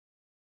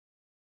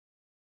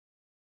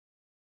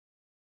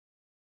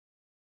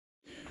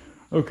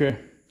Okay,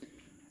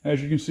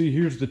 as you can see,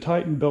 here's the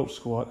Titan belt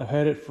squat. I've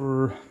had it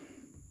for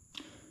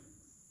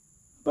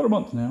about a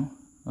month now.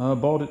 I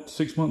bought it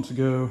 6 months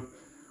ago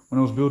when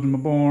I was building my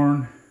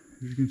barn.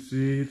 As you can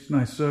see, it's a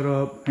nice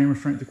setup, hammer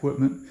strength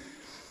equipment.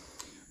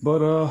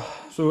 But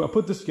so I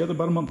put this together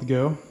about a month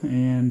ago,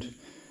 and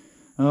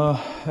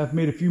I've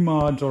made a few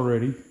mods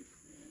already.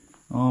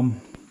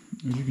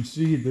 As you can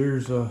see,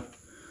 there's 2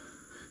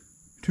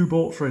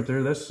 bolts right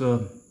there. That's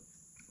the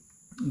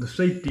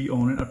safety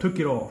on it. I took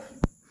it off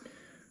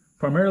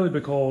primarily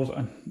because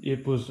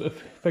it was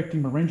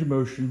affecting my range of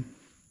motion,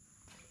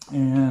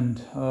 and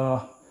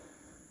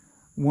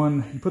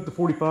when you put the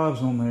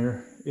 45s on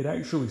there, it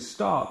actually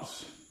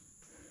stops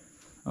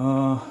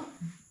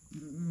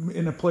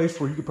in a place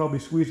where you could probably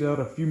squeeze out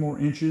a few more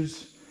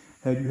inches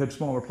had you had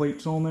smaller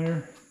plates on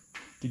there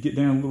to get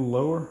down a little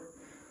lower.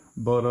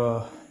 But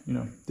you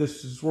know,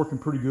 this is working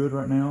pretty good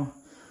right now.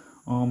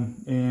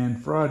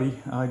 And Friday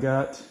I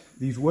got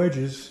these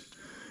wedges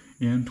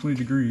in 20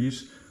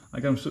 degrees. I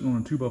got them sitting on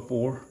a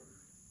 2x4.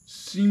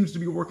 Seems to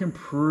be working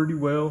pretty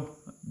well.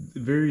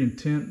 Very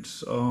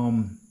intense. I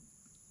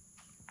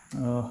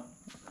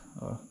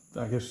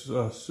guess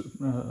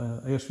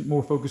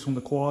more focus on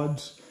the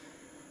quads.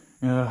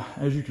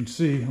 As you can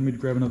see, let me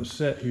grab another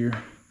set here.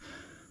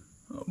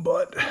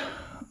 But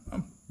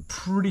I'm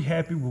pretty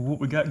happy with what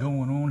we got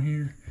going on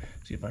here.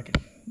 See if I can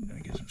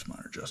get some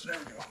smart adjust. There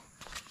we go.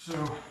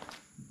 So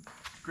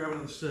grab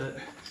another set.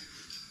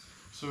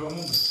 So I'm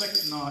on the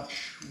second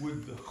notch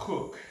with the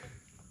hook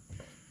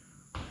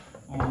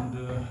on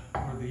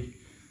where the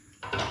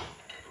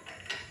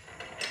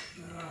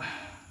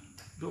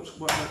belt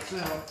squat lets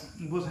out.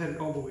 I was headed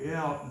all the way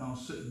out, and I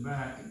was sitting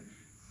back and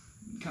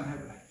kind of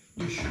have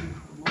an issue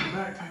with lower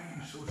back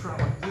pain. So we're trying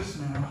like this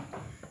now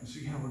and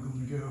see how we're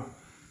going to go.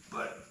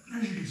 But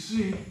as you can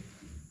see,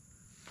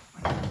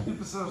 I can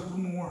emphasize a little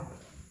more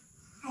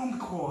on the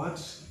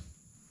quads.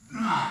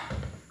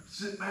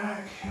 Sit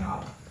back and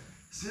up.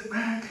 Sit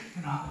back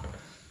and up.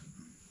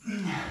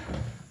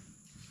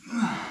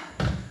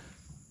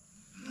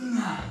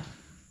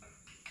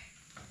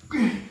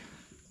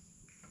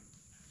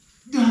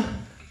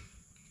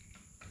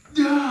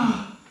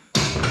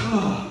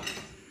 Oh,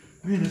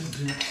 man, this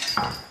is intense.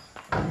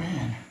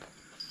 Man.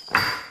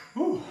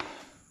 Whew.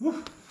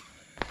 Whew.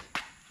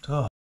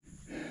 Tough.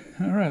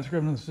 All right, let's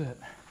grab another set.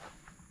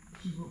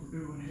 See what we're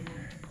doing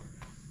here.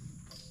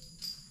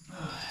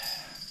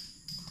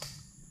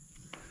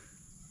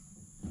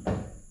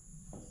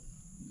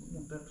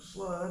 Want that to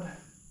slide.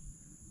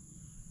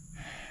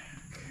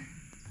 Okay.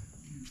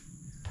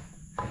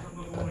 I don't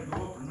know if I want to go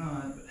up or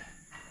not, but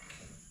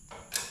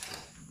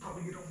I'll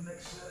probably get on the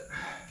next set.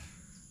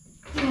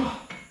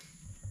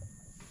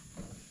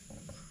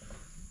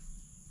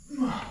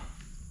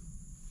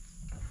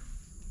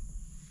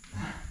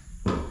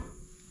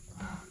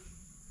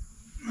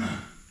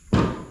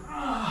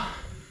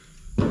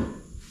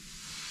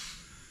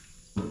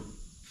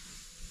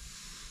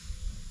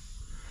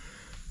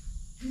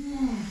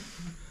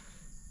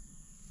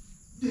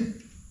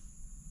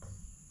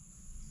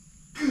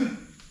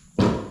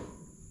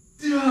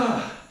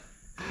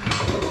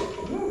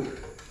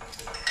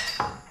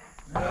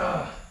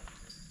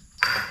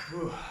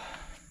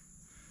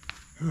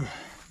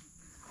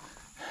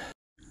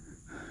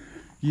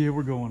 Yeah,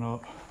 we're going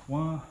up.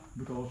 Why?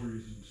 Because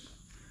reasons.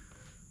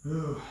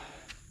 Ugh.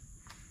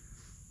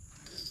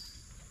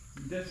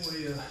 It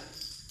definitely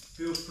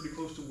feels pretty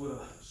close to what a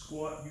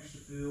squat used to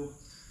feel.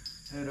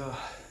 Had a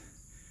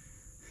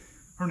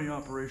hernia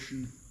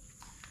operation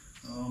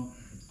a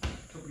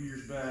couple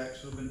years back,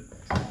 so I've been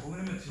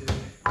limited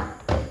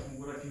on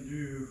what I can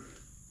do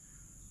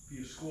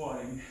via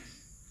squatting.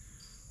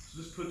 So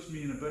this puts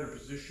me in a better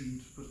position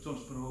to put a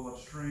whole lot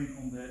of strain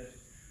on that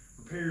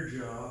repair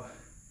job.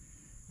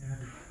 And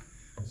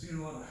I've seen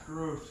a lot of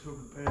growth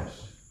over the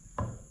past,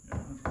 I've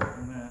worked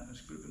on that.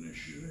 That's a bit of an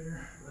issue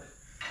there, but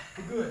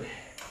we're good.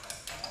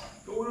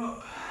 Going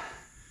up.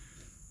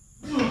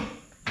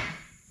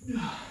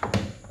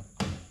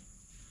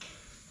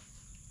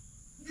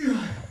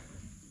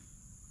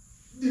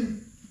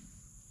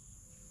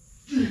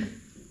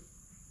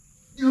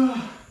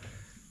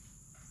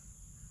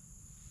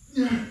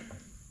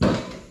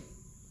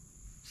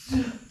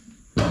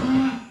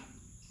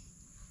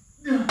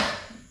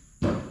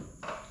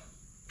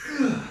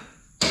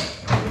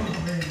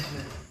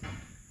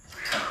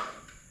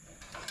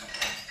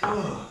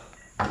 Oh,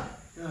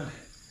 God,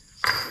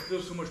 that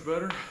feels so much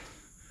better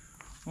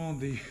on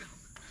the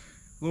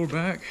lower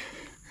back,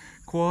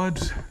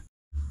 quads.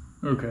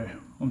 Okay,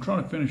 I'm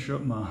trying to finish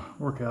up my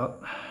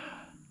workout.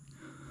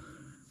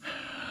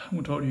 I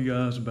want to talk to you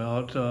guys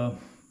about,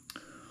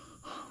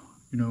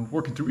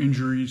 working through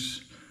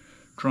injuries,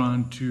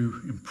 trying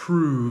to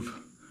improve,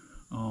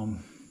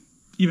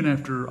 even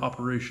after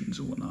operations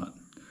and whatnot.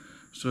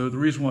 So the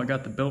reason why I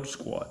got the belt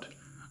squat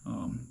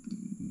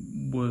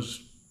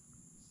was,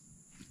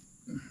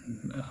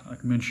 like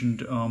I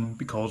mentioned,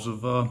 because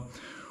of a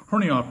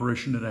hernia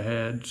operation that I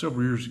had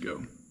several years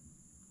ago.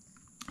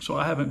 So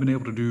I haven't been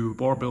able to do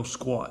barbell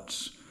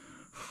squats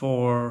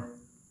for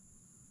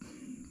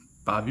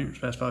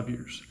past 5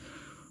 years.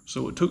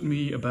 So it took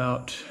me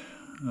about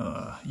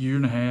a year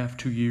and a half,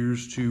 2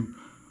 years to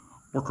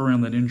work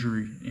around that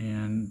injury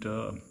and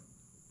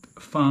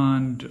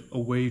find a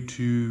way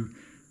to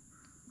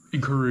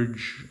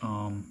encourage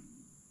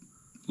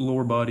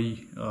lower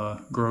body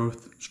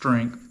growth,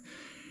 strength,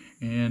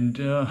 and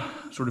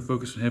sort of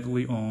focusing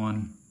heavily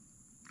on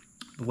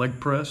the leg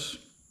press,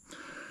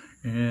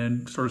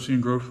 and started seeing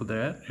growth with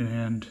that,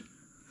 and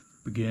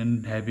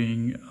began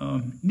having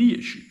knee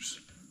issues.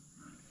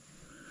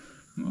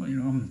 Well,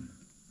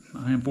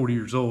 I am 40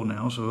 years old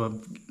now, so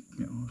I've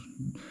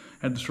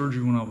had the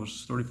surgery when I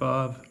was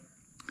 35,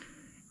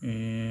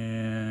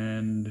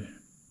 and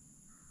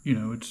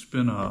it's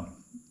been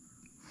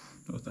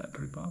what's that,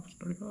 35?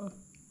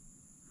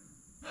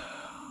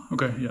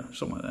 Okay, yeah,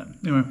 something like that.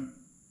 Anyway,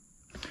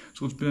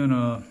 so it's been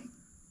a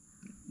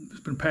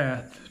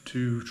path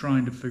to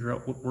trying to figure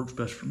out what works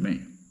best for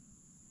me.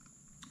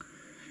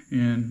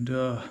 And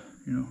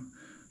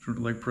sort of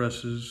leg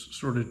presses,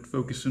 started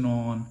focusing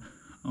on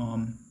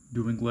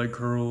doing leg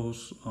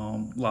curls,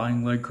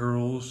 lying leg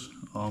curls,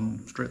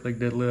 straight leg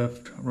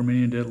deadlift,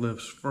 Romanian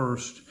deadlifts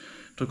first.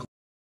 Took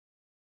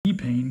knee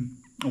pain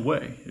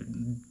away.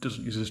 It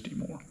doesn't exist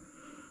anymore.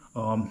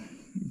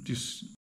 Just